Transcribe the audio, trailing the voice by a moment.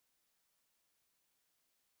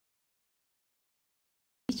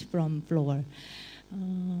from floor.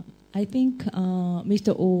 I think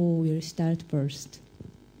Mr. Oh will start first.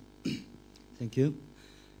 Thank you.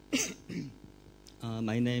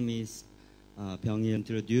 My name is Byung-hee.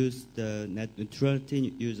 Introduce the Net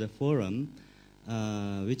Neutrality User Forum,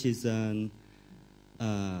 which is a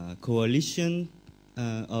coalition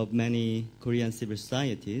of many Korean civil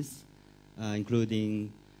societies,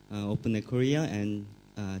 including OpenNet Korea and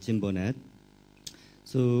Jimbonet.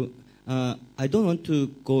 So I don't want to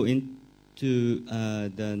go into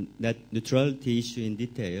the net neutrality issue in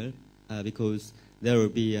detail because there will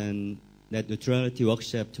be a net neutrality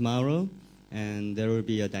workshop tomorrow, and there will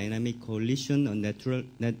be a dynamic coalition on net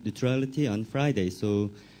neutrality on Friday. So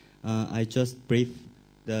I just brief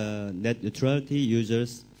the Net Neutrality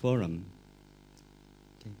Users Forum.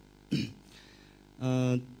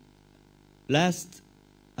 Okay. Last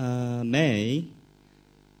May,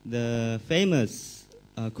 the famous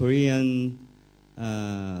Korean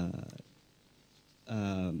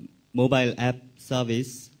mobile app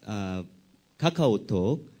service,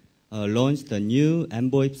 KakaoTalk, launched a new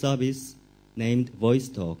mVoIP service named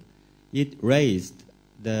VoiceTalk. It raised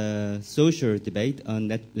the social debate on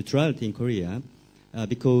net neutrality in Korea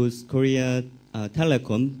because Korea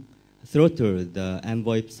Telecom throttled the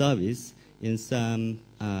mVoIP service in some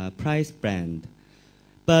price band.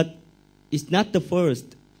 But it's not the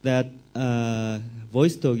first that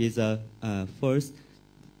VoiceTalk is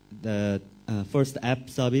the first app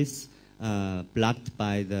service blocked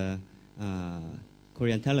by the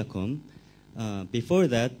Korean Telecom. Before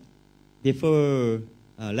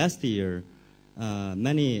last year,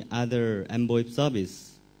 many other mVoIP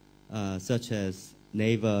services, such as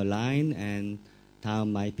Naver Line and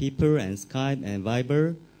Town My People and Skype and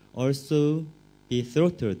Viber, also be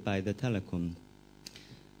throttled by the telecom.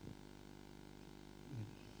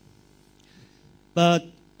 But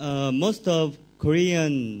most of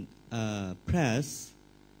Korean press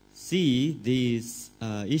see these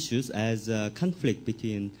issues as a conflict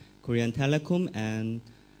between Korean Telecom and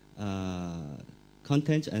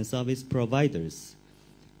content and service providers.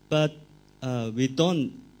 But we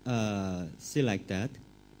don't see like that.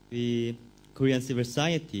 Korean civil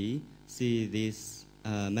society see this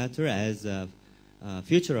matter as a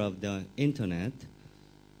future of the internet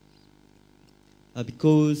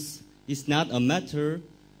because it's not a matter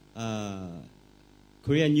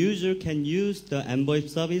Korean user can use the mVoIP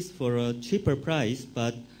service for a cheaper price,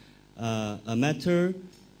 but a matter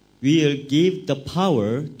will give the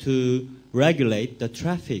power to regulate the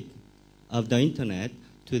traffic of the internet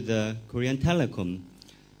to the Korean Telecom.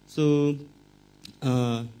 So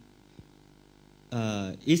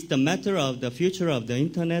it's the matter of the future of the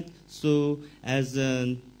internet. So as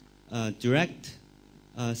a direct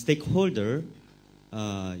stakeholder,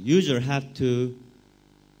 user have to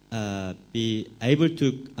be able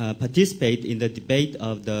to participate in the debate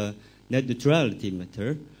of the net neutrality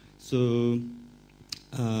matter. So,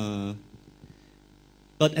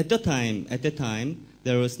 but at the time,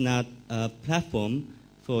 there was not a platform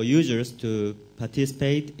for users to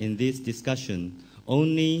participate in this discussion.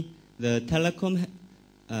 Only the telecom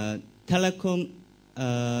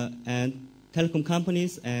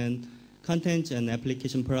companies and content and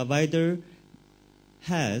application provider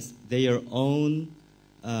has their own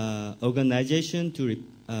organization through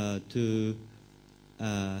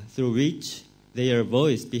which their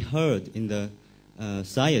voice be heard in the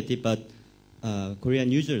society, but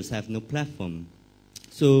Korean users have no platform.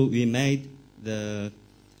 So we made the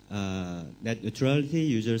Net Neutrality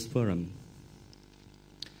Users Forum.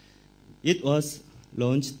 It was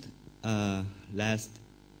launched on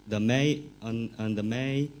the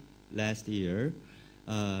May last year,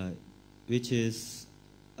 which is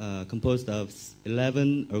composed of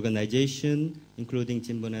 11 organizations, including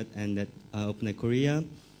Jimbonet and OpenNet Korea,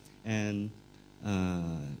 and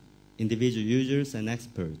individual users and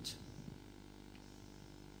experts.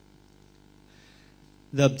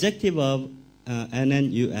 The objective of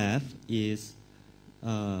NNUF is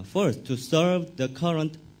first to solve the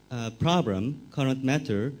current current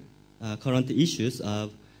matter, current issues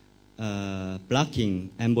of blocking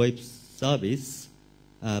mVoIP service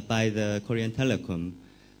by the Korean Telecom.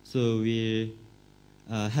 So we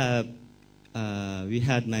had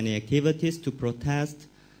many activities to protest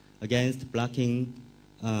against blocking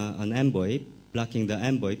blocking the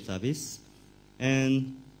mVoIP service.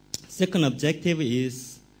 And second objective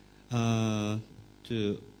is to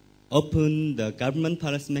open the government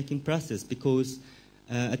policy-making process, because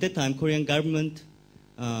at that time, Korean government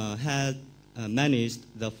had managed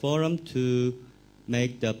the forum to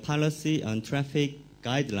make the policy on traffic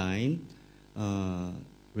guideline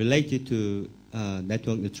related to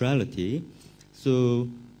network neutrality. So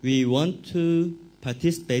we want to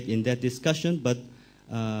participate in that discussion, but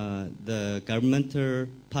the governmental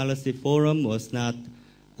policy forum was not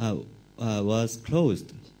was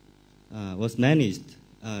closed, was managed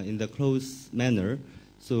in the closed manner,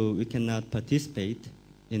 so we cannot participate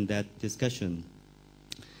in that discussion.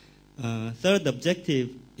 Third objective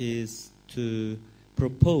is to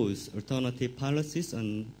propose alternative policies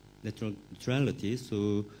on net neutrality.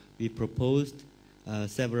 So we proposed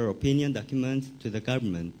several opinion documents to the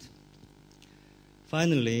government.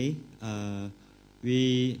 Finally,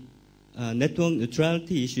 network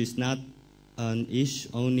neutrality issue is not an issue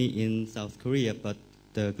only in South Korea, but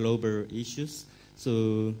the global issues.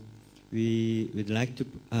 So we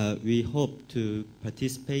hope to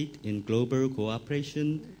participate in global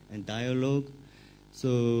cooperation and dialogue.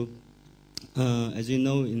 So, as you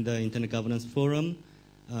know, in the Internet Governance Forum,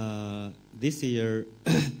 this year,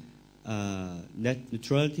 Net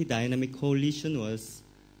Neutrality Dynamic Coalition was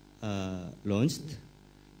launched.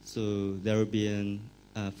 So there will be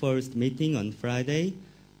a first meeting on Friday.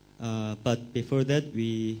 But before that,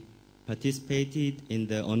 we participated in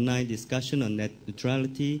the online discussion on net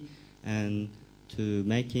neutrality and to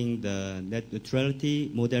making the net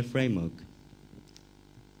neutrality model framework.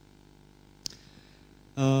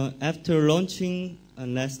 After launching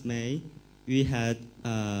last May, we had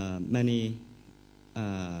many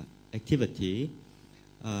activity,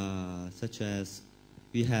 such as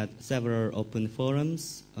we had several open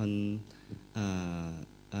forums on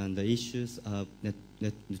the issues of net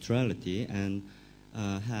neutrality, and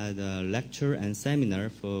had a lecture and seminar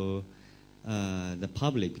for the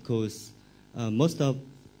public, because most of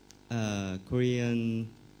Korean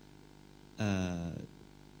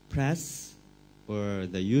press or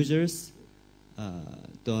the users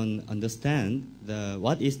don't understand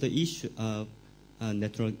what is the issue of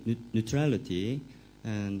network neutrality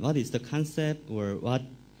and what is the concept or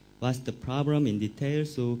what's the problem in detail.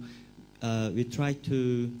 So we try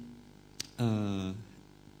to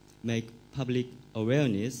make public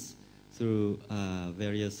awareness through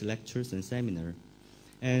various lectures and seminars.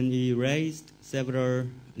 And we raised several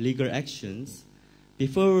legal actions.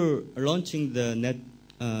 Before launching the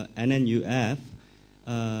NNUF,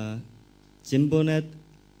 Jimbonet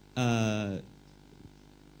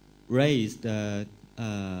raised a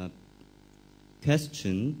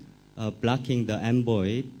question of blocking the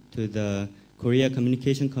envoy to the Korea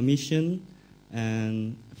Communication Commission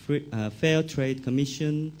and Fair Trade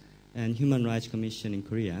Commission and Human Rights Commission in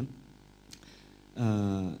Korea.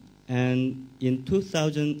 And in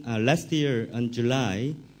last year, in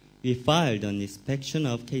July, we filed an inspection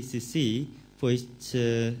of KCC for its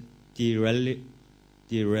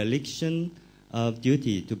dereliction of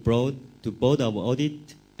duty to board of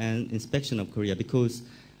audit and inspection of Korea, because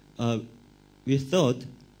we thought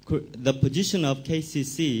the position of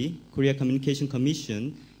KCC, Korea Communication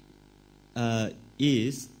Commission,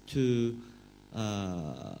 is to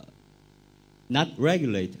not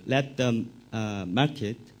regulate, let the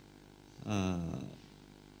market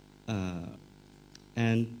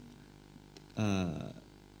and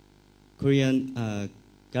Korean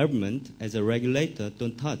government as a regulator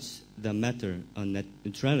don't touch the matter on net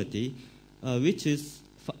neutrality, which is,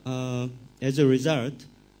 as a result,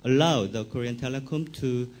 allow the Korean telecom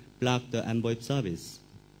to block the envoy service.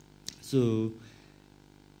 So,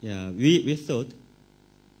 yeah, we thought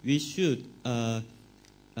we should,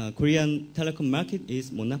 Korean telecom market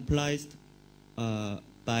is monopolized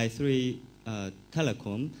by three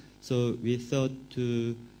telecom, so we thought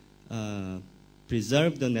to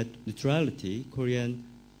preserve the net neutrality, Korean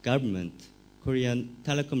government, Korean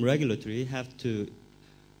telecom regulatory have to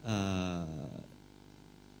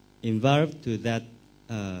involve to that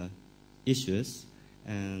issues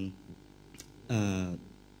and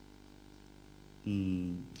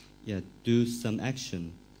do some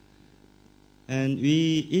action. And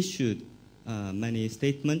we issued many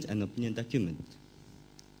statements and opinion documents.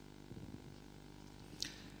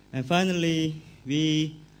 And finally,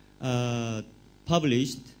 we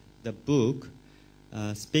published the book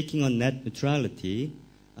Speaking on Net Neutrality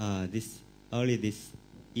early this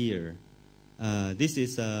year. This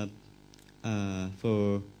is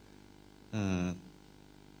for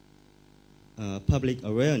public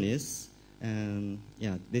awareness, and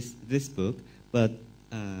yeah, this book. But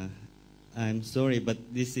I'm sorry, but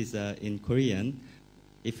this is in Korean.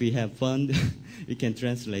 If we have fun, we can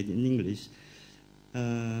translate in English.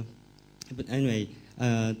 But anyway,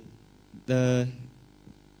 the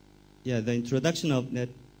introduction of net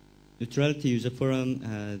neutrality user forum,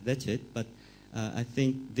 that's it. But I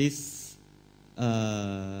think this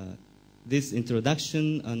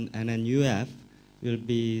introduction on NNUF will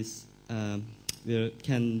be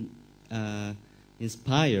can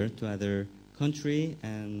inspire to other country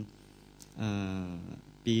and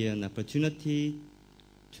be an opportunity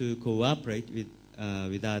to cooperate with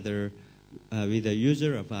the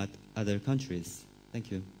user of other countries.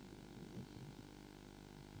 Thank you.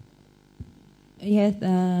 Yes,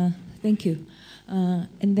 thank you.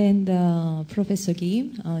 And then Professor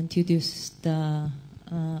Kim introduced the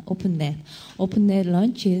OpenNet. OpenNet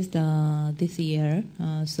launches this year,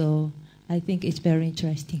 so I think it's very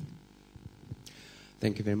interesting.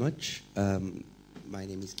 Thank you very much. My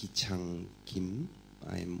name is Ki-chang Kim.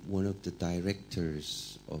 I'm one of the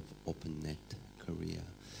directors of OpenNet Korea,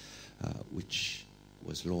 which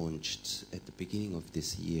was launched at the beginning of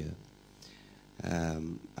this year.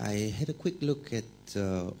 I had a quick look at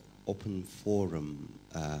Open Forum.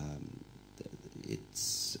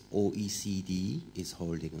 It's OECD is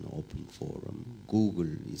holding an Open Forum.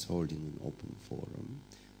 Google is holding an Open Forum.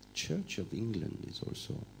 Church of England is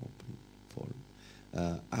also Open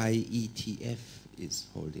Forum. IETF is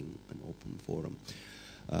holding an Open Forum.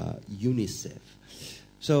 UNICEF.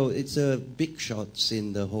 So it's big shots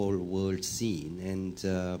in the whole world scene, and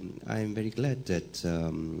I'm very glad that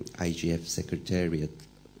IGF Secretariat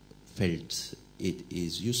felt it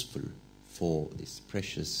is useful for this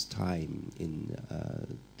precious time in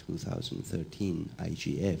 2013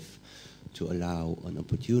 IGF to allow an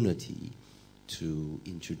opportunity to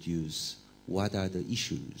introduce what are the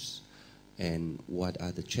issues and what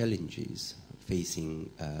are the challenges facing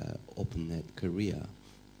OpenNet Korea,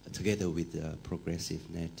 together with Progressive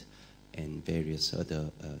Net and various other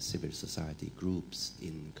civil society groups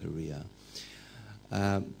in Korea.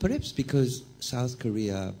 Perhaps because South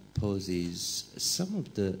Korea poses some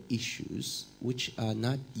of the issues which are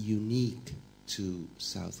not unique to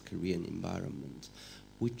South Korean environment,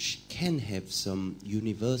 which can have some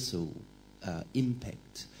universal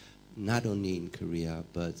impact, not only in Korea,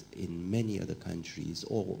 but in many other countries,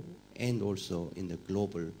 and also in the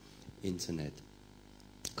global internet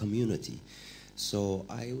community. So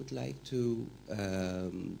I would like to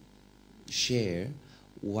share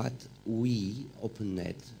what we,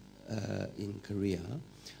 OpenNet, in Korea,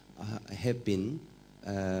 have been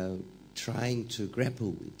trying to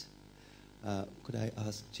grapple with. Could I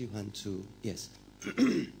ask Ji-hwan to, yes.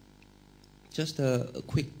 Just a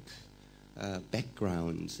quick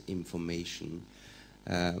background information.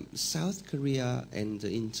 South Korea and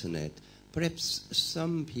the internet, perhaps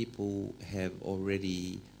some people have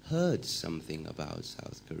already heard something about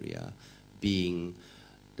South Korea being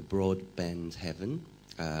the broadband heaven.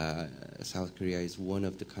 South Korea is one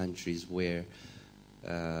of the countries where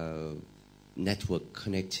network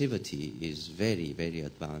connectivity is very, very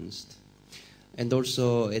advanced. And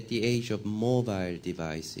also at the age of mobile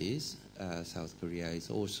devices, South Korea is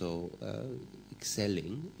also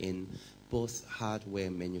excelling in both hardware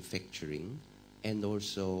manufacturing and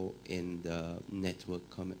also in the network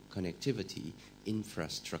connectivity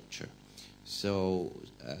infrastructure. So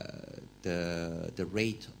the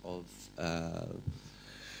rate of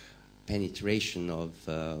penetration of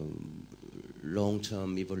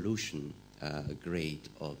long-term evolution grade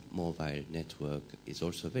of mobile network is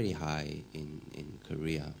also very high in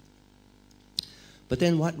Korea. But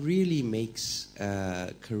then what really makes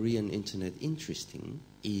Korean internet interesting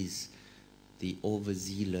is the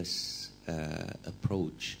overzealous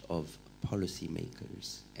approach of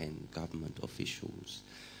policymakers and government officials.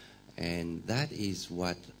 And that is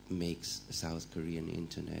what makes South Korean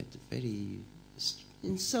internet very,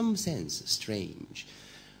 in some sense, strange.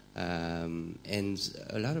 And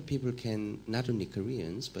a lot of people can, not only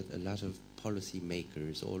Koreans, but a lot of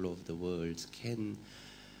policymakers all over the world can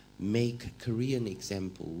make Korean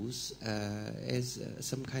examples as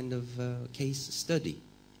some kind of case study.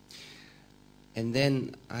 And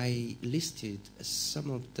then I listed some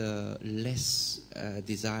of the less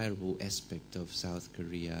desirable aspects of South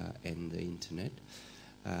Korea and the internet.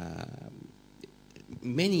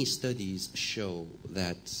 Many studies show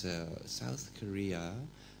that South Korea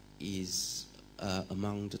is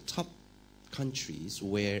among the top countries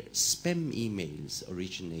where spam emails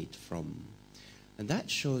originate from. And that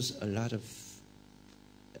shows a lot of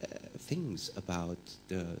things about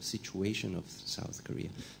the situation of South Korea.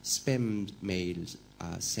 Spam mails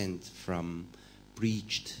are sent from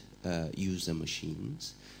breached user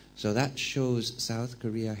machines. So that shows South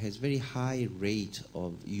Korea has very high rate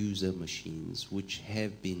of user machines which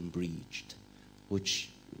have been breached, which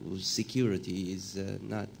security is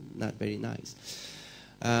not very nice.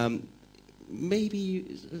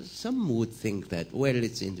 Maybe some would think that, well,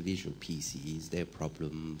 it's individual PCs, their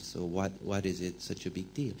problem, so what is it such a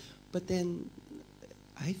big deal? But then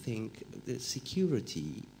I think the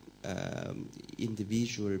security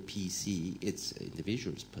individual PC, it's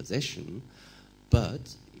individual's possession,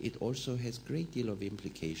 but it also has a great deal of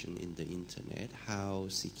implication in the internet, how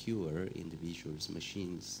secure individuals'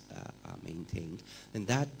 machines are maintained. And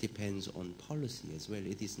that depends on policy as well.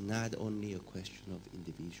 It is not only a question of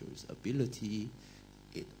individuals' ability,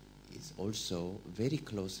 it is also very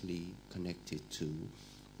closely connected to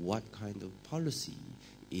what kind of policy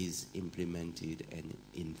is implemented and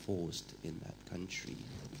enforced in that country.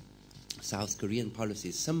 South Korean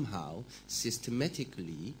policy somehow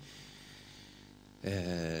systematically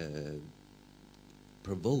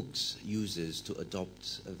provokes users to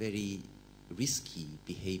adopt a very risky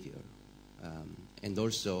behavior. And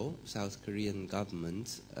also, South Korean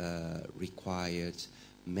government required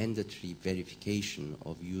mandatory verification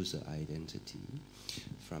of user identity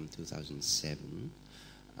from 2007.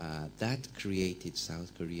 That created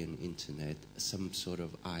South Korean internet some sort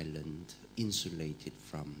of island insulated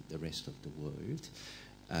from the rest of the world.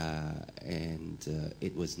 And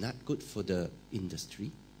it was not good for the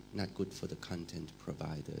industry, not good for the content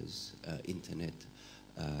providers,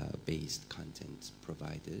 internet-based content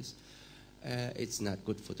providers. It's not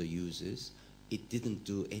good for the users. It didn't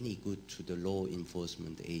do any good to the law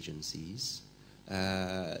enforcement agencies.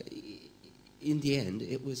 In the end,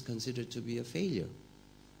 it was considered to be a failure.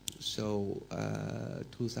 So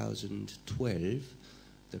 2012,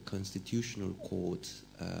 the Constitutional Court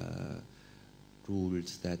ruled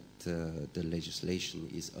that the legislation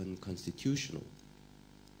is unconstitutional.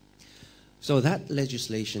 So that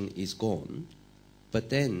legislation is gone, but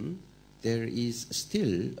then there is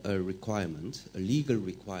still a requirement, a legal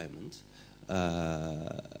requirement,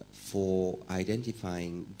 for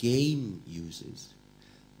identifying game users.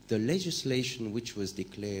 The legislation which was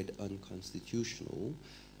declared unconstitutional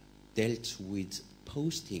dealt with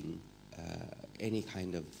posting any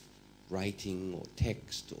kind of writing or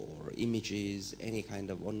text or images, any kind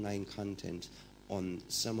of online content on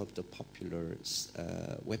some of the popular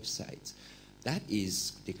websites. That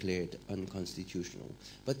is declared unconstitutional.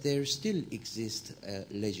 But there still exists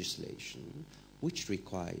legislation which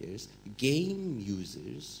requires game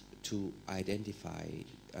users to identify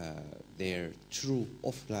their true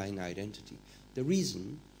offline identity. The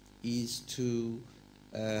reason is to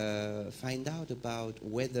find out about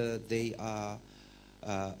whether they are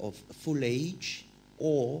of full age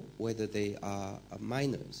or whether they are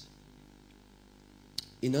minors.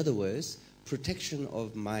 In other words, protection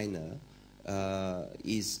of minor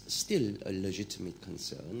is still a legitimate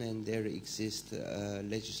concern, and there exists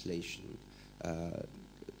legislation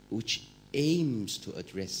which aims to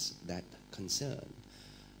address that concern.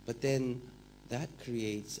 But then that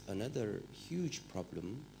creates another huge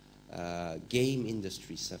problem. Game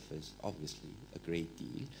industry suffers, obviously, a great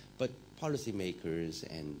deal, but policymakers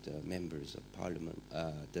and members of parliament,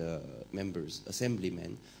 the members,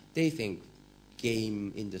 assemblymen, they think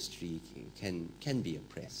game industry can be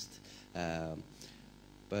oppressed.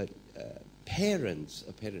 But parents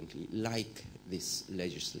apparently like this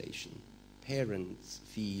legislation. Parents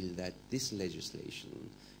feel that this legislation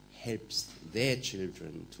helps their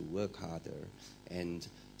children to work harder and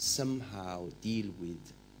somehow deal with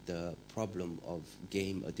the problem of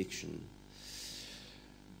game addiction.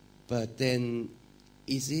 But then,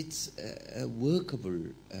 is it a workable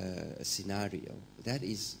scenario? That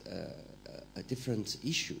is a different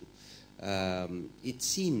issue. It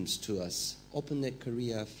seems to us, OpenNet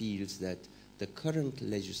Korea feels that the current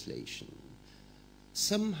legislation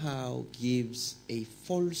somehow gives a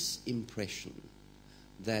false impression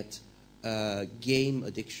that game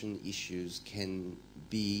addiction issues can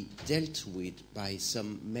be dealt with by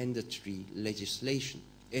some mandatory legislation,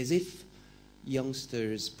 as if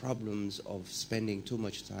youngsters' problems of spending too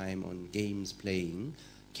much time on games playing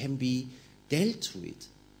can be dealt with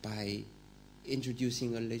by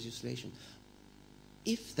introducing a legislation.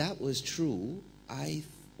 If that was true, I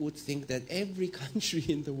would think that every country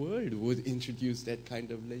in the world would introduce that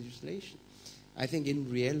kind of legislation. I think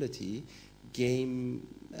in reality, game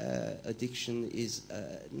addiction is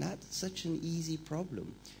not such an easy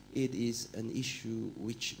problem. It is an issue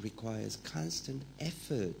which requires constant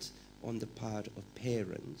effort on the part of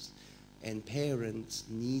parents, and parents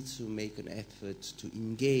need to make an effort to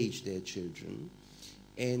engage their children,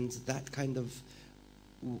 and that kind of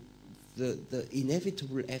the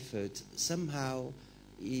inevitable effort somehow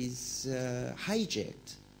is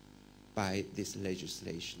hijacked by this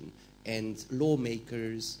legislation, and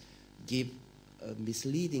lawmakers give a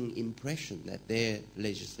misleading impression that their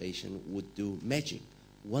legislation would do magic,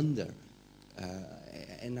 wonder,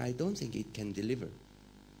 and I don't think it can deliver.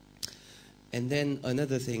 And then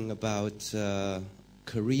another thing about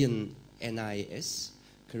Korean NIS.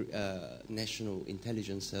 National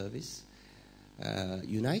Intelligence Service,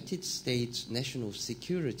 United States National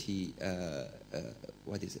Security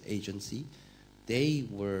agency. They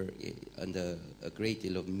were under a great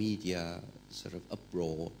deal of media sort of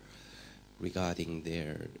uproar regarding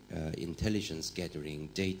their intelligence gathering,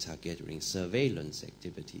 data gathering, surveillance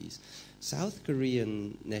activities. South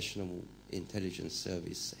Korean National Intelligence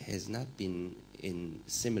Service has not been in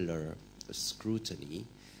similar scrutiny,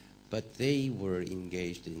 but they were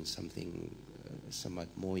engaged in something somewhat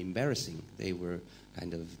more embarrassing. They were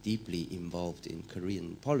kind of deeply involved in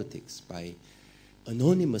Korean politics by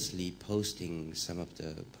anonymously posting some of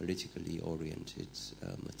the politically oriented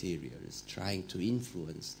materials, trying to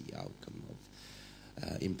influence the outcome of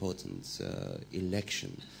important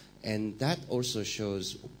election. And that also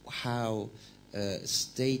shows how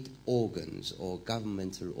state organs or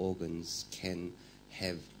governmental organs can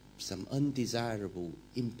have some undesirable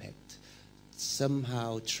impact,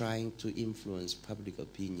 somehow trying to influence public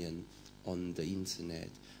opinion on the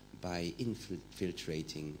internet by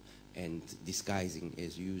infiltrating and disguising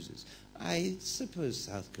as users. I suppose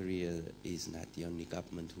South Korea is not the only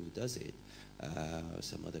government who does it.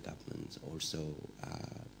 Some other governments also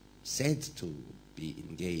are said to be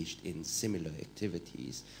engaged in similar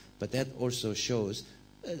activities, but that also shows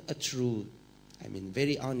a true, I mean,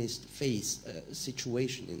 very honest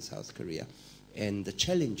situation in South Korea and the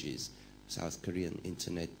challenges South Korean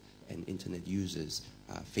internet and internet users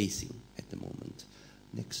are facing at the moment.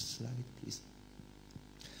 Next slide, please.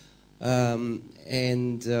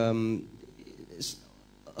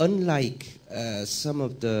 Unlike some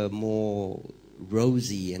of the more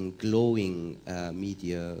rosy and glowing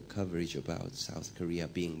media coverage about South Korea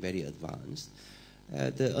being very advanced,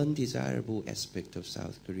 the undesirable aspect of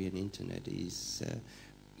South Korean internet is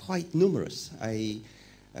quite numerous. I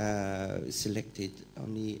selected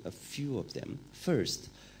only a few of them. First,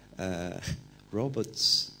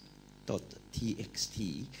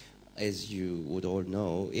 robots.txt, as you would all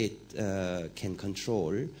know, it can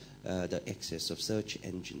control the access of search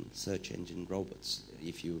engine robots.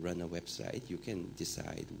 If you run a website, you can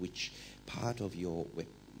decide which part of your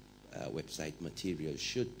website material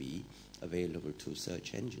should be available to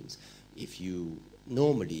search engines.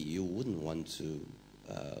 Normally you wouldn't want to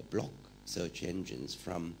block search engines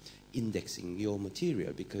from indexing your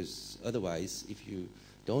material, because otherwise, if you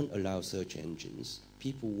don't allow search engines,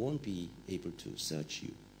 people won't be able to search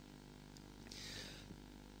you.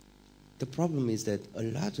 The problem is that a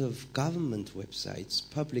lot of government websites,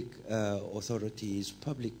 public authorities,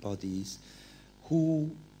 public bodies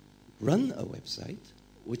who run a website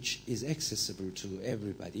which is accessible to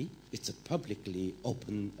everybody, it's a publicly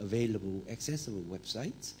open, available, accessible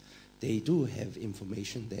website. They do have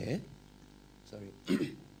information there. Sorry.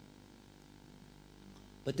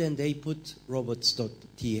 But then they put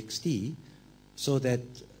robots.txt so that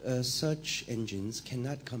search engines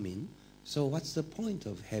cannot come in. So what's the point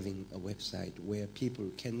of having a website where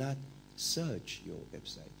people cannot search your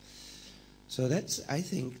website? So that's, I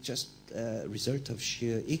think, just a result of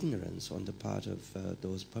sheer ignorance on the part of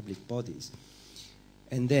those public bodies.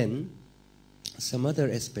 And then some other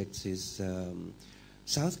aspects is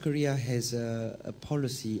South Korea has a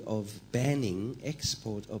policy of banning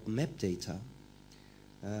export of map data.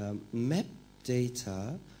 Map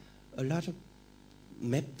data, a lot of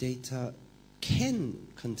map data can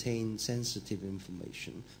contain sensitive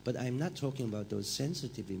information, but I'm not talking about those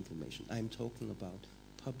sensitive information. I'm talking about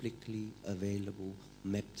publicly available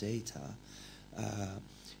map data.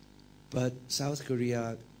 But South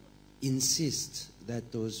Korea insists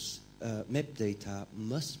that those map data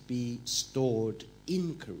must be stored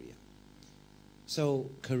in Korea.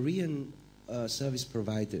 So Korean service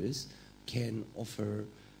providers can offer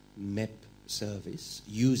map service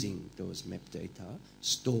using those map data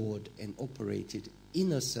stored and operated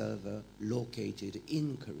in a server located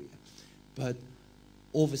in Korea. But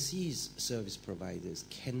overseas service providers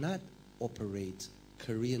cannot operate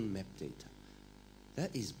Korean map data.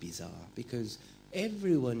 That is bizarre, because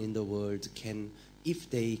everyone in the world can, if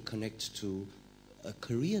they connect to a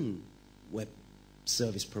Korean web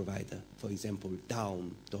service provider, for example,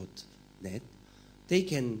 Daum.net, they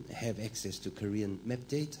can have access to Korean map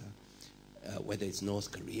data. Whether it's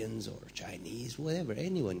North Koreans or Chinese, whatever,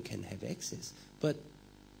 anyone can have access. But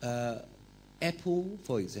Apple,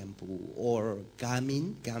 for example, or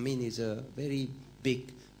Garmin is a very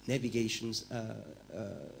big navigation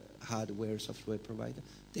hardware software provider.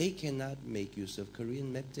 They cannot make use of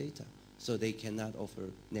Korean map data, so they cannot offer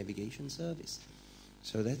navigation service.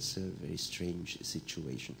 So that's a very strange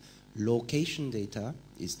situation. Location data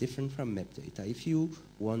is different from map data. If you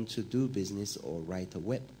want to do business or write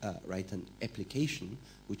an application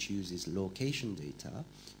which uses location data,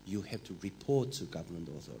 you have to report to government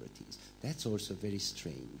authorities. That's also very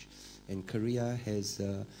strange. And Korea has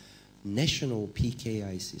a national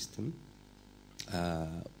PKI system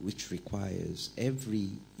which requires every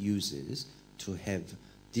user to have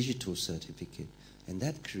digital certificate. And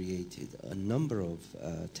that created a number of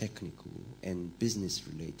technical and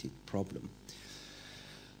business-related problems.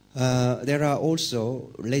 There are also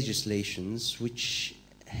legislations which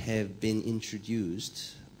have been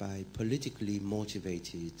introduced by politically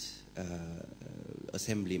motivated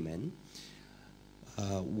assemblymen.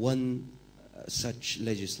 One such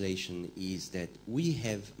legislation is that we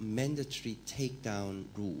have mandatory takedown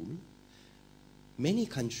rule. Many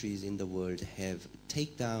countries in the world have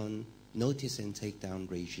takedown notice and takedown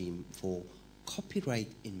regime for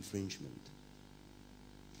copyright infringement.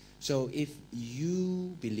 So if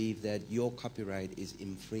you believe that your copyright is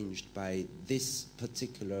infringed by this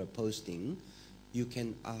particular posting, you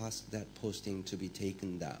can ask that posting to be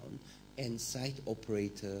taken down, and site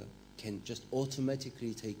operator can just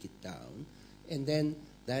automatically take it down, and then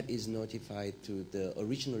that is notified to the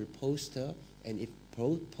original poster, and if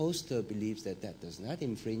poster believes that that does not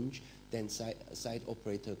infringe, then site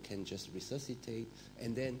operator can just resuscitate,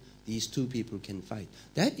 and then these two people can fight.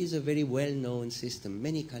 That is a very well-known system.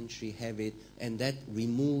 Many countries have it, and that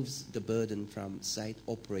removes the burden from site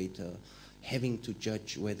operator having to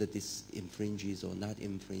judge whether this infringes or not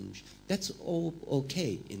infringe. That's all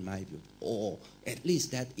okay in my view, or at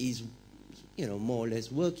least that is, you know, more or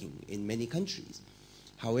less working in many countries.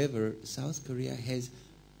 However, South Korea has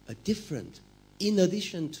a different, in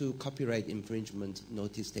addition to copyright infringement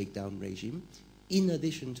notice takedown regime, in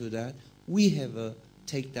addition to that, we have a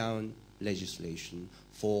takedown legislation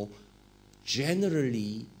for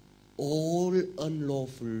generally all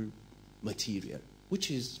unlawful material, which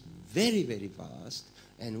is very, very vast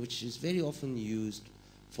and which is very often used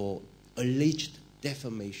for alleged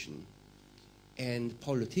defamation. And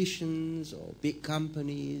politicians or big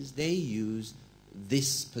companies, they use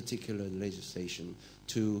this particular legislation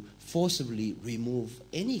to forcibly remove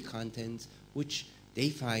any content which they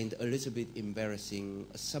find a little bit embarrassing,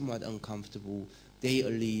 somewhat uncomfortable. They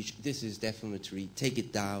allege this is defamatory, take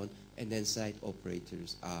it down, and then site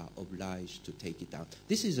operators are obliged to take it down.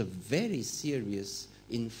 This is a very serious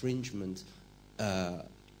infringement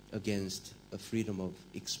against freedom of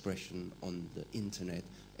expression on the internet.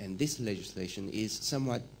 And this legislation is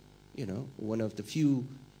somewhat, you know, one of the few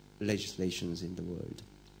legislations in the world.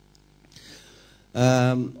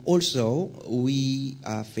 Also, we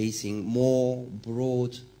are facing more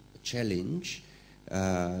broad challenge,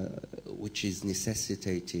 which is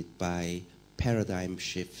necessitated by paradigm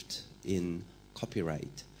shift in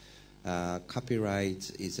copyright.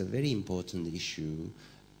 Copyright is a very important issue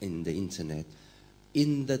in the internet.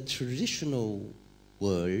 In the traditional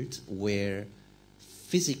world where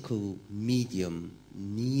physical medium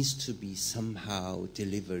needs to be somehow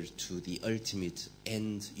delivered to the ultimate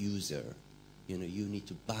end user, you know, you need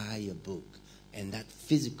to buy a book, and that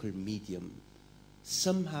physical medium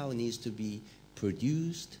somehow needs to be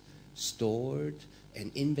produced, stored, and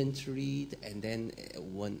inventoried, and then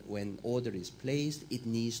when order is placed, it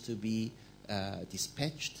needs to be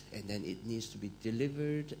dispatched, and then it needs to be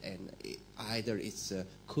delivered, and either it's a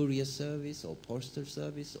courier service or postal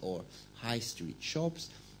service or high street shops.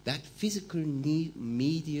 That physical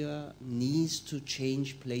media needs to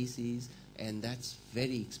change places, and that's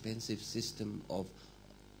very expensive system of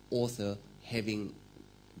author having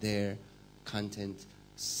their content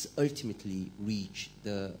ultimately reach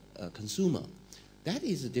the consumer. That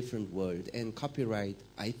is a different world, and copyright,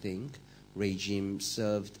 I think, regime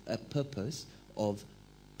served a purpose of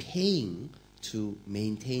paying to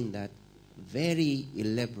maintain that very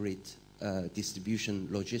elaborate distribution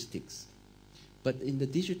logistics. But in the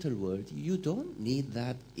digital world, you don't need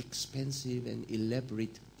that expensive and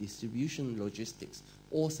elaborate distribution logistics.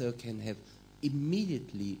 Author can have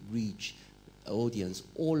immediately reach audience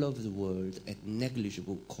all over the world at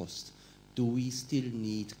negligible cost. Do we still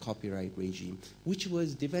need copyright regime, which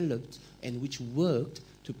was developed and which worked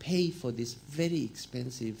to pay for this very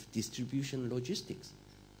expensive distribution logistics?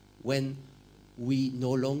 When we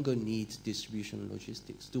no longer need distribution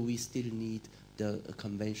logistics, do we still need the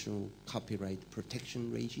conventional copyright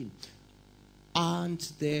protection regime?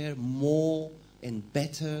 Aren't there more and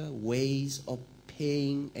better ways of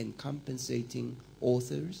paying and compensating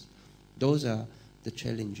authors? Those are the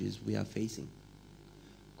challenges we are facing.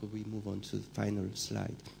 Could we move on to the final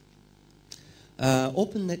slide?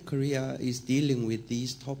 OpenNet Korea is dealing with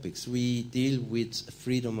these topics. We deal with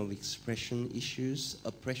freedom of expression issues,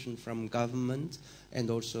 oppression from government, and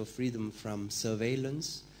also freedom from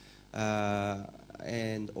surveillance,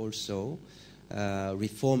 and also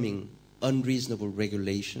reforming unreasonable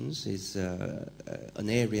regulations is an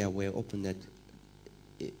area where OpenNet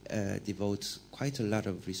devotes quite a lot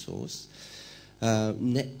of resource.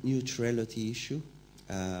 Net neutrality issue,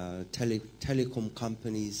 telecom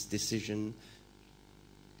companies' decision,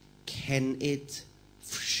 can it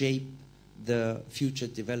shape the future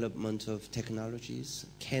development of technologies?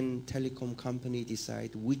 Can telecom company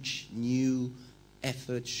decide which new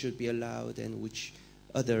efforts should be allowed and which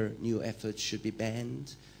other new efforts should be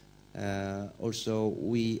banned? Also,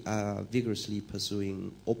 we are vigorously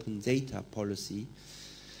pursuing open data policy.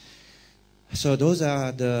 So those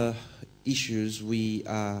are the issues we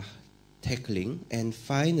are tackling. And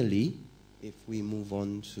finally, if we move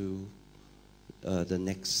on to the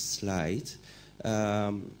next slide,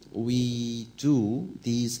 we do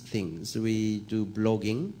these things. We do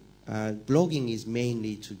blogging. Blogging is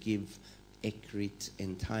mainly to give accurate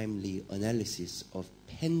and timely analysis of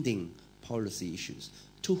pending policy issues.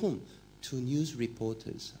 To whom? To news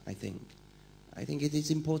reporters, I think. I think it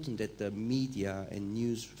is important that the media and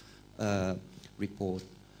news report,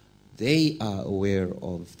 they are aware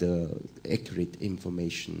of the accurate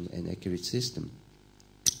information and accurate system.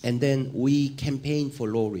 And then we campaign for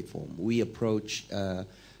law reform. We approach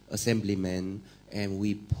assemblymen and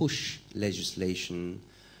we push legislation.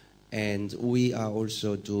 And we are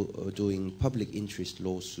also doing public interest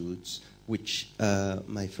lawsuits, which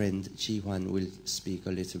my friend Chi Hwan will speak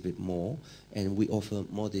a little bit more. And we offer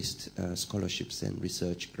modest scholarships and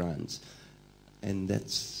research grants. And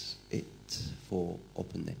that's it for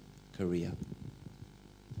OpenNet Korea.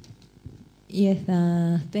 Yes,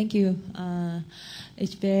 thank you.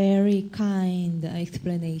 It's very kind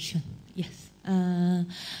explanation. Yes.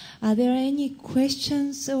 Are there any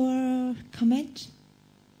questions or comments?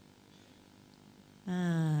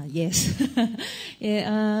 Yes.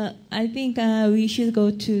 Yeah, I think we should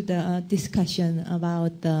go to the discussion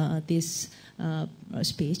about this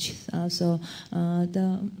speech. Okay.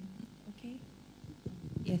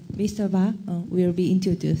 Yes, Mr. Ba will be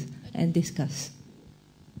introduced and discuss.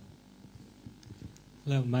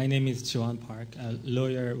 Hello, my name is Joan Park, a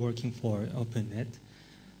lawyer working for OpenNet.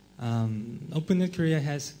 OpenNet Korea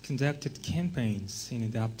has conducted campaigns in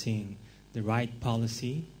adopting the right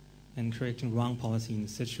policy and correcting wrong policy in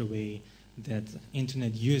such a way that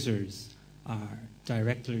internet users are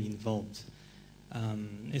directly involved,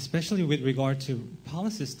 especially with regard to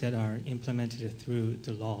policies that are implemented through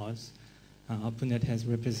the laws. OpenNet has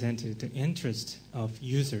represented the interest of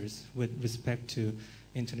users with respect to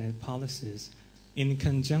internet policies in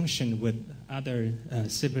conjunction with other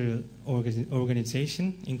civil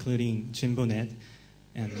organizations, including JimboNet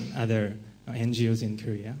and other NGOs in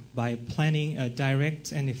Korea, by planning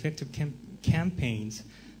direct and effective campaigns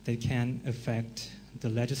that can affect the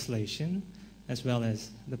legislation as well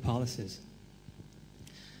as the policies.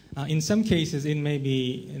 In some cases, it may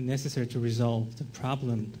be necessary to resolve the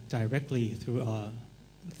problem directly through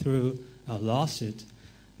a lawsuit.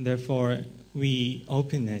 Therefore, we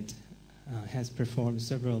OpenNet has performed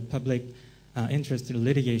several public interest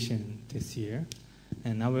litigation this year.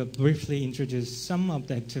 And I will briefly introduce some of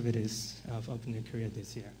the activities of OpenNet Korea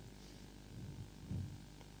this year.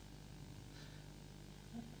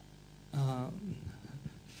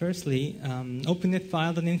 Firstly, OpenNet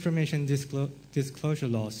filed an information disclosure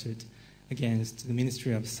lawsuit against the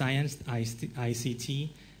Ministry of Science, ICT,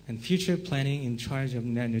 and Future Planning in charge of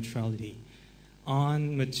net neutrality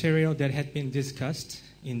on material that had been discussed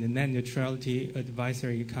in the Net Neutrality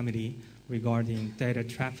Advisory Committee regarding data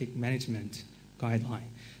traffic management guideline,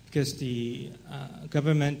 because the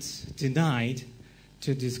government denied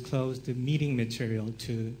to disclose the meeting material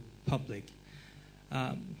to public.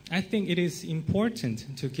 I think it is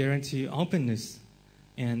important to guarantee openness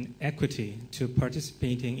and equity to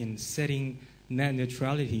participating in setting net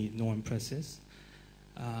neutrality norm process.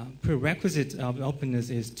 Prerequisite of openness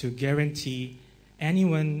is to guarantee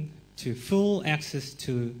anyone to full access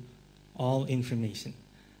to all information.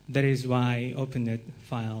 That is why OpenNet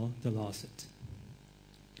filed the lawsuit.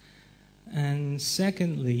 And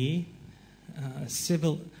secondly,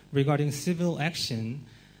 regarding civil action,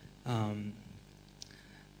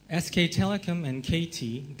 SK Telecom and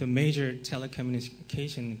KT, the major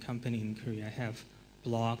telecommunication company in Korea, have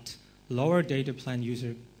blocked lower data plan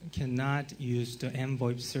user cannot use the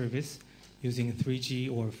mVoIP service using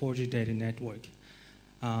 3G or 4G data network.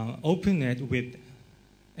 OpenNet,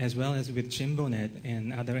 as well as with JimboNet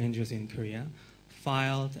and other NGOs in Korea,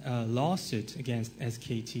 filed a lawsuit against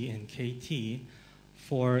SKT and KT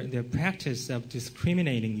for their practice of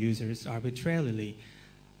discriminating users arbitrarily,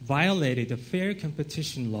 violated the fair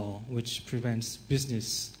competition law, which prevents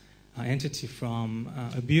business entity from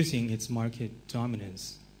abusing its market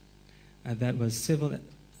dominance. That was civil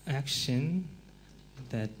action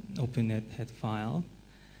that OpenNet had filed.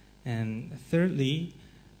 And thirdly,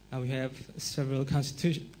 we have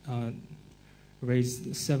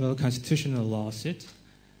raised several constitutional lawsuits.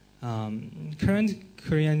 Current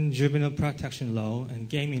Korean juvenile protection law and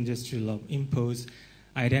game industry law impose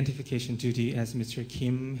identification duty, as Mr.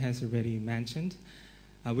 Kim has already mentioned,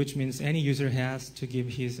 which means any user has to give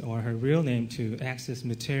his or her real name to access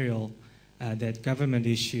material that government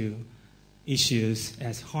issues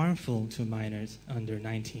as harmful to minors under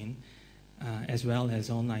 19, as well as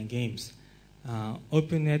online games.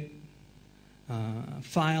 OpenNet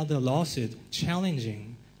filed a lawsuit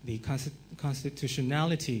challenging the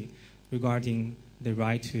constitutionality regarding the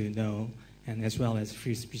right to know, and as well as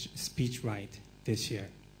free speech right this year.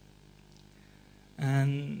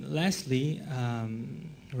 And lastly,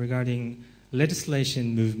 regarding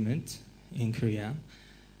legislation movement in Korea,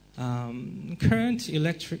 current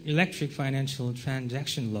electric financial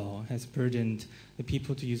transaction law has burdened the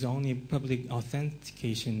people to use only public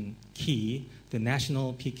authentication key, the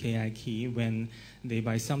national PKI key, when they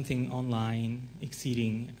buy something online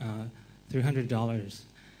exceeding $300.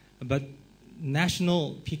 But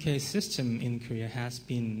national PK system in Korea has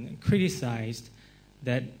been criticized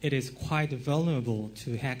that it is quite vulnerable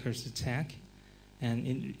to hackers' attack,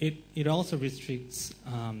 and it also restricts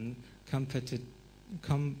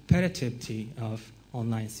competitivity of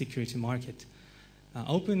online security market.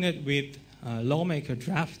 OpenNet with lawmaker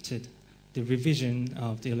drafted the revision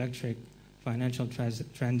of the electric financial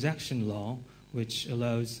transaction law, which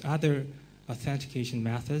allows other authentication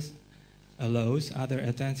methods,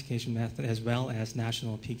 as well as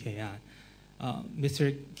national PKI.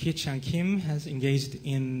 Mr. Ki-Chang Kim has engaged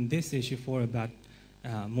in this issue for about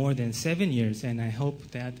more than 7 years, and I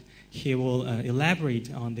hope that he will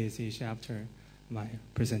elaborate on this issue after my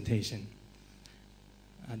presentation.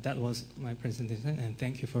 That was my presentation, and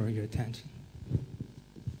thank you for your attention.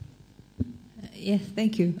 Yes,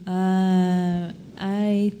 thank you.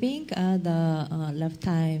 I think the left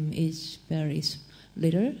time is very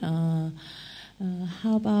little.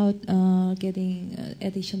 How about getting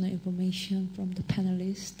additional information from the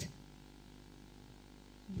panelists?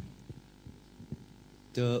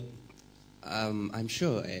 I'm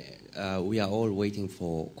sure we are all waiting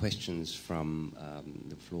for questions from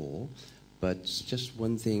the floor, but just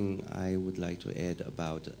one thing I would like to add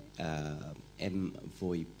about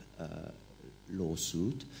mVoIP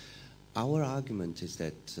lawsuit. Our argument is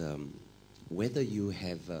that whether you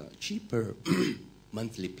have a cheaper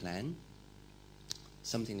monthly plan,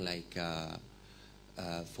 something like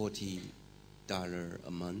 $40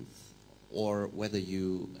 a month, or whether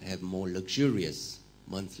you have more luxurious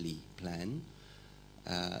monthly plan,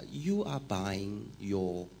 you are buying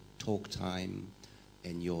your talk time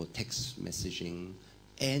and your text messaging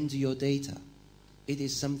and your data. It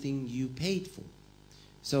is something you paid for.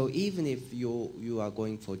 So even if you are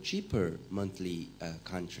going for cheaper monthly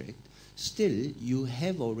contract, still you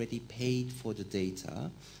have already paid for the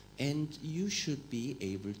data, and you should be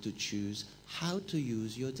able to choose how to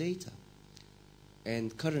use your data.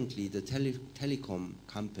 And currently the telecom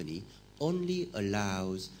company only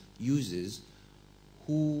allows users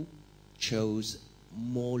who chose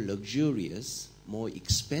more luxurious, more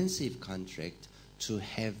expensive contract to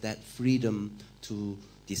have that freedom to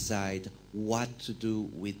decide what to do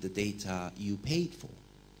with the data you paid for.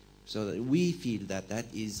 So that we feel that that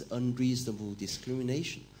is unreasonable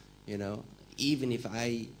discrimination. You know, even if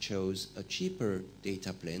I chose a cheaper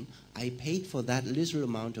data plan, I paid for that little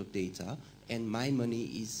amount of data, and my money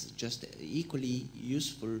is just equally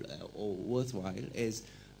useful or worthwhile as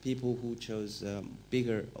people who chose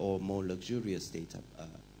bigger or more luxurious data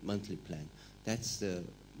monthly plan. That's the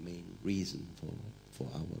main reason for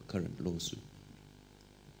our current lawsuit.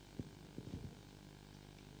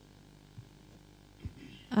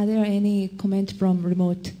 Are there any comments from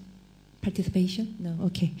remote participation? No,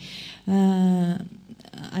 okay.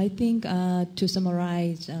 I think to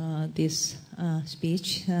summarize this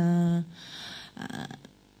speech, I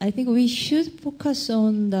think we should focus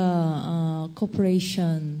on the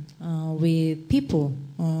cooperation with people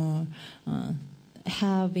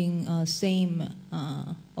having same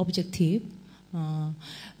objective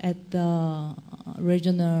at the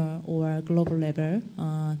regional or global level,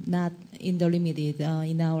 not in the limited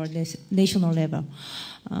in our national level.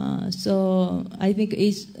 So I think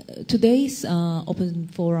today's open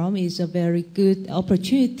forum is a very good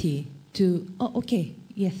opportunity to. Oh, okay,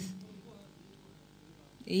 yes.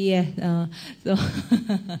 Yeah, so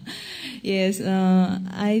yes,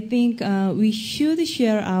 I think we should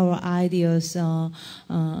share our ideas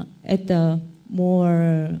at the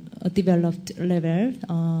more developed level.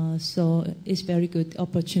 So it's very good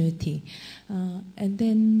opportunity. And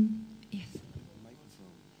then, yes.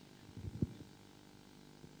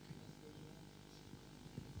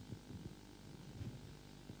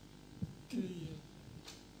 Okay.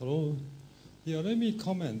 Hello. Yeah, let me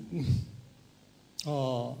comment.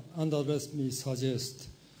 And let me suggest.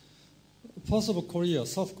 First of all, Korea,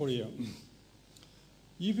 South Korea.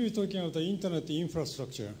 If you're talking about the internet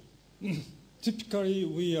infrastructure, typically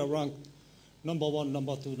we are ranked number 1,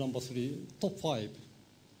 number 2, number 3, top 5.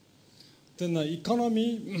 Then the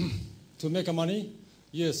economy, to make money,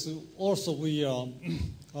 yes, also we are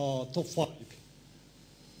top 5.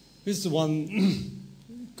 This is one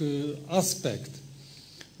good aspect.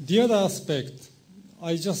 The other aspect,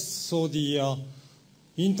 I just saw the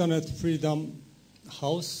Internet Freedom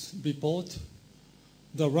House report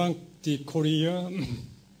that ranked the Korea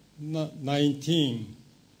 19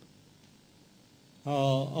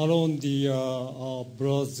 around the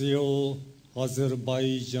Brazil,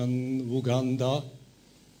 Azerbaijan, Uganda.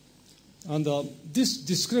 And this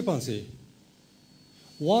discrepancy,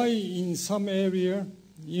 why in some area,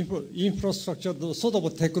 infrastructure, the sort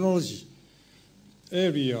of technology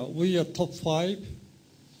area, we are top 5,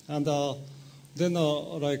 and then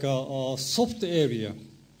like a soft area,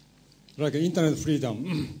 like internet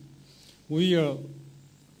freedom, we are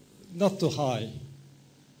not too high.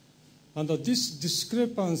 And this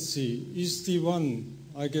discrepancy is the one,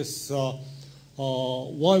 I guess,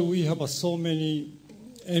 why we have so many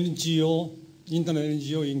NGO, internet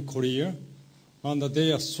NGO in Korea, and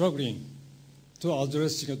they are struggling to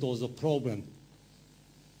addressing those problems.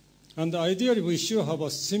 And ideally, we should have a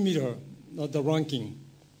similar the ranking.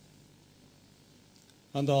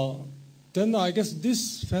 And then I guess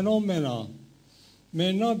this phenomena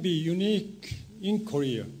may not be unique in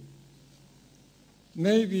Korea,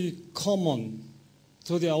 may be common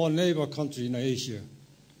to our neighbor country in Asia.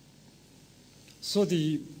 So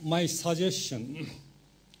my suggestion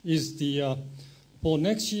is for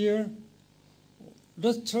next year,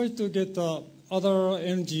 let's try to get other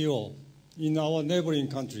NGO in our neighboring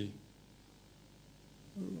country,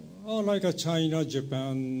 like China,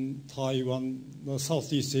 Japan, Taiwan,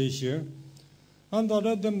 Southeast Asia, and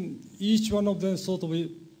let them, each one of them sort of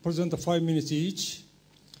present 5 minutes each,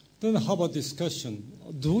 then have a discussion.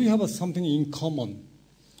 Do we have something in common?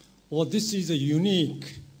 Or this is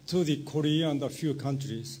unique to the Korea and a few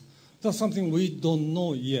countries? That's something we don't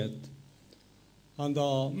know yet. And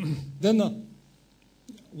then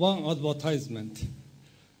one advertisement.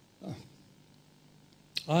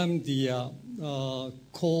 I'm the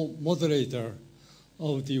co-moderator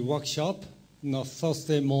of the workshop on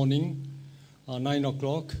Thursday morning, 9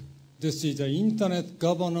 o'clock. This is the internet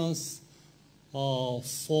governance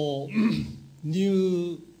for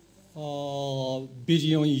new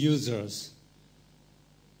billion users.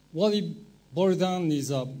 What it boils down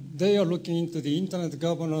is they are looking into the internet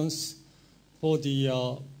governance for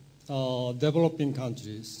the developing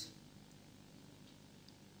countries.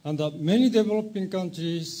 And many developing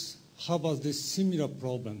countries have this similar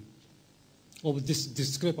problem of this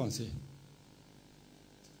discrepancy.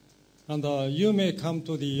 And you may come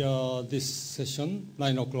to this session,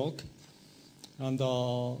 9 o'clock, and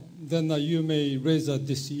then you may raise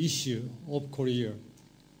this issue of Korea.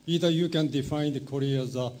 Either you can define Korea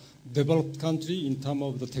as a developed country in terms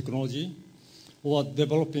of the technology, or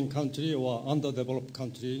developing country or underdeveloped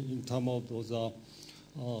country in terms of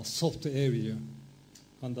those soft area.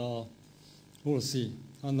 And we'll see.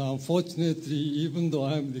 And unfortunately, even though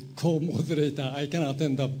I'm the co-moderator, I can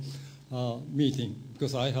attend the meeting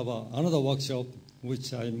because I have another workshop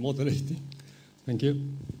which I'm moderating. Thank you.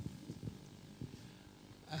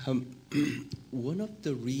 One of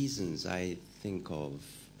the reasons I think of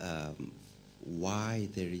why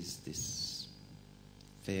there is this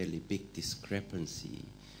fairly big discrepancy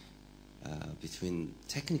between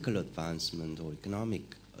technical advancement or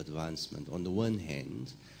economic advancement on the one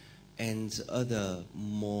hand, and other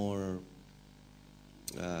more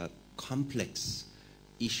complex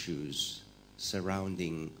issues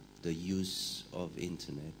surrounding the use of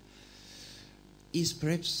internet, is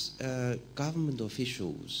perhaps government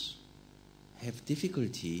officials have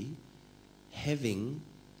difficulty having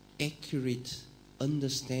accurate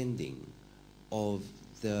understanding of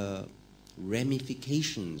the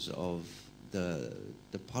ramifications of the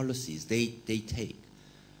policies they take.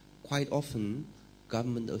 Quite often,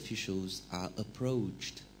 government officials are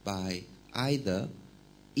approached by either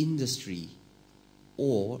industry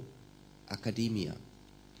or academia.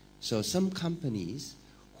 So some companies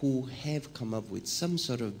who have come up with some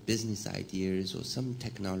sort of business ideas or some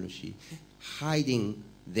technology hiding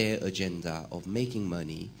their agenda of making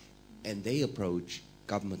money, and they approach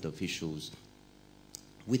government officials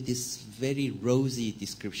with this very rosy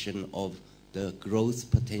description of the growth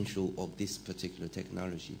potential of this particular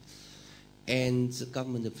technology. And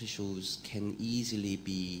government officials can easily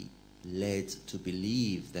be led to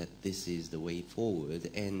believe that this is the way forward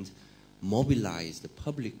and mobilize the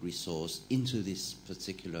public resource into this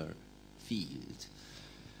particular field.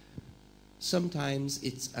 Sometimes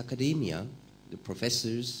it's academia, the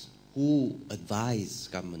professors, who advise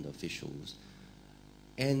government officials.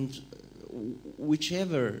 And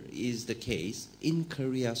whichever is the case, in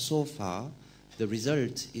Korea so far, the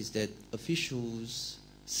result is that officials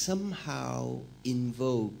somehow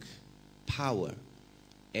invoke power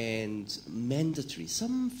and mandatory,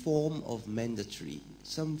 some form of mandatory,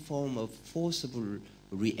 some form of forcible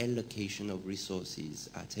reallocation of resources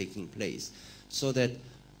are taking place, so that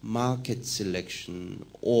market selection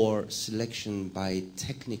or selection by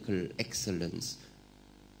technical excellence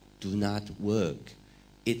do not work.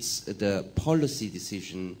 It's the policy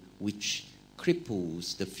decision which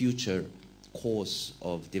cripples the future course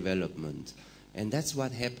of development. And that's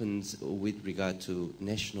what happens with regard to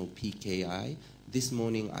national PKI. This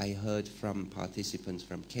morning I heard from participants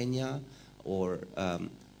from Kenya or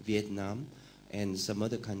Vietnam and some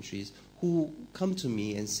other countries who come to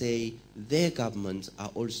me and say their governments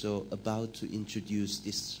are also about to introduce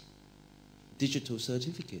this digital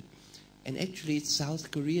certificate. And actually it's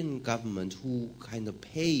South Korean government who kind of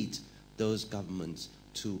paid those governments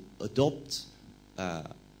to adopt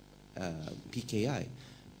PKI.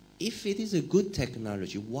 If it is a good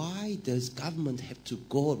technology, why does government have to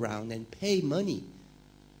go around and pay money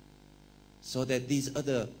so that these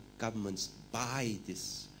other governments buy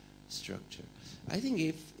this structure? I think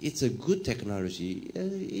if it's a good technology,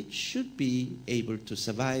 it should be able to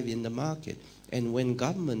survive in the market. And when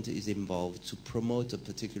government is involved to promote a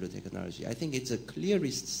particular technology, I think it's a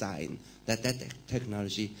clearest sign that that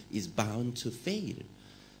technology is bound to fail.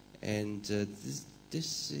 And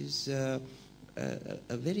this is a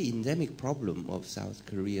very endemic problem of South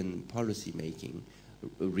Korean policy making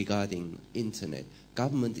regarding internet.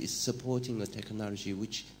 Government is supporting a technology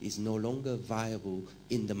which is no longer viable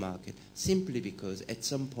in the market simply because at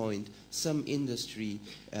some point some industry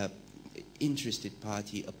interested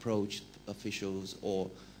party approached officials or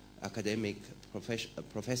academic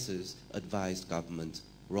professors advised government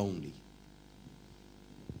wrongly.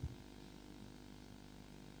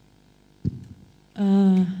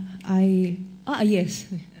 Yes.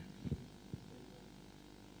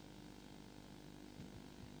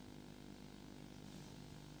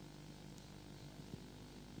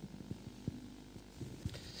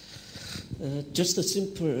 Just a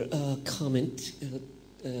simple comment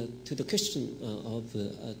to the question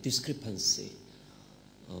of discrepancy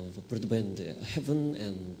of broadband heaven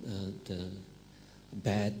and the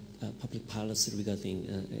bad public policy regarding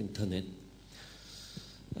internet.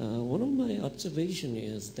 One of my observations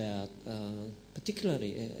is that,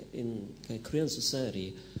 particularly in Korean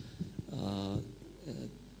society,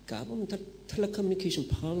 government telecommunication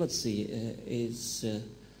policy is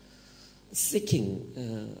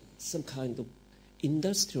seeking some kind of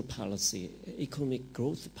industrial policy, economic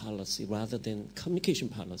growth policy, rather than communication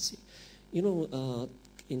policy. You know,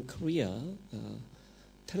 in Korea,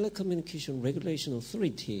 Telecommunication Regulation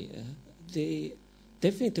Authority, they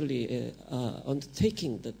definitely are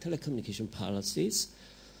undertaking the telecommunication policies.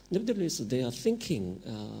 Nevertheless, they are thinking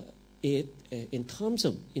it in terms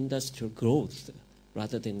of industrial growth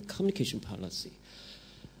rather than communication policy.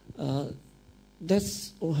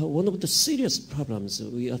 That's one of the serious problems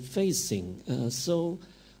we are facing. So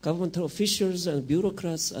governmental officials and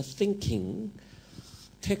bureaucrats are thinking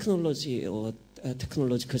technology or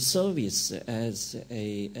technological service as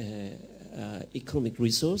a economic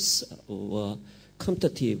resource or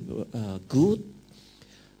competitive good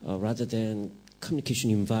rather than communication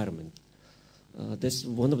environment. That's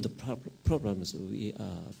one of the problems we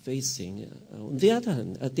are facing. On the other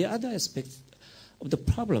hand, the other aspect of the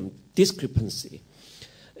problem, discrepancy,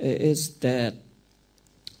 is that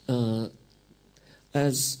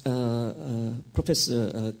as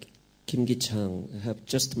Professor Kim Gi-chang have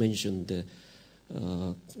just mentioned,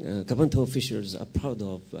 governmental officials are proud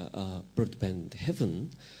of broadband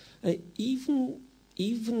heaven.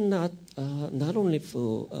 Even not only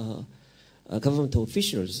for government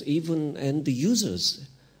officials, even and the users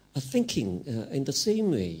are thinking in the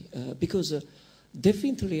same way, because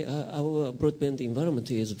definitely our broadband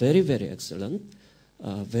environment is very, very excellent,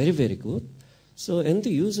 very, very good. So, and the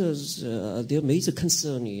users, their major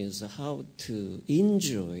concern is how to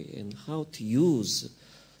enjoy and how to use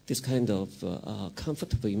this kind of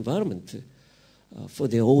comfortable environment for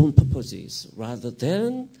their own purposes, rather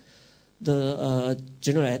than the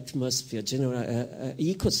general atmosphere, general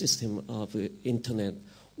ecosystem of internet,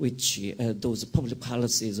 which those public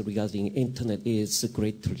policies regarding internet is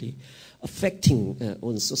greatly affecting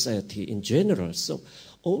on society in general. So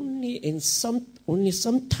only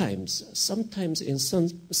sometimes in some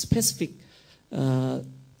specific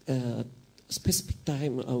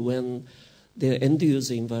time when the end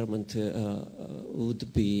user environment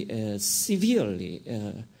would be severely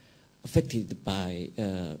affected by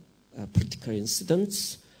political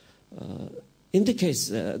incidents. In the case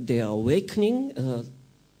they are awakening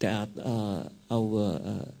that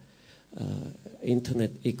our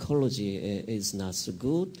internet ecology is not so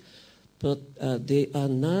good, but they are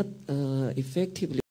not effectively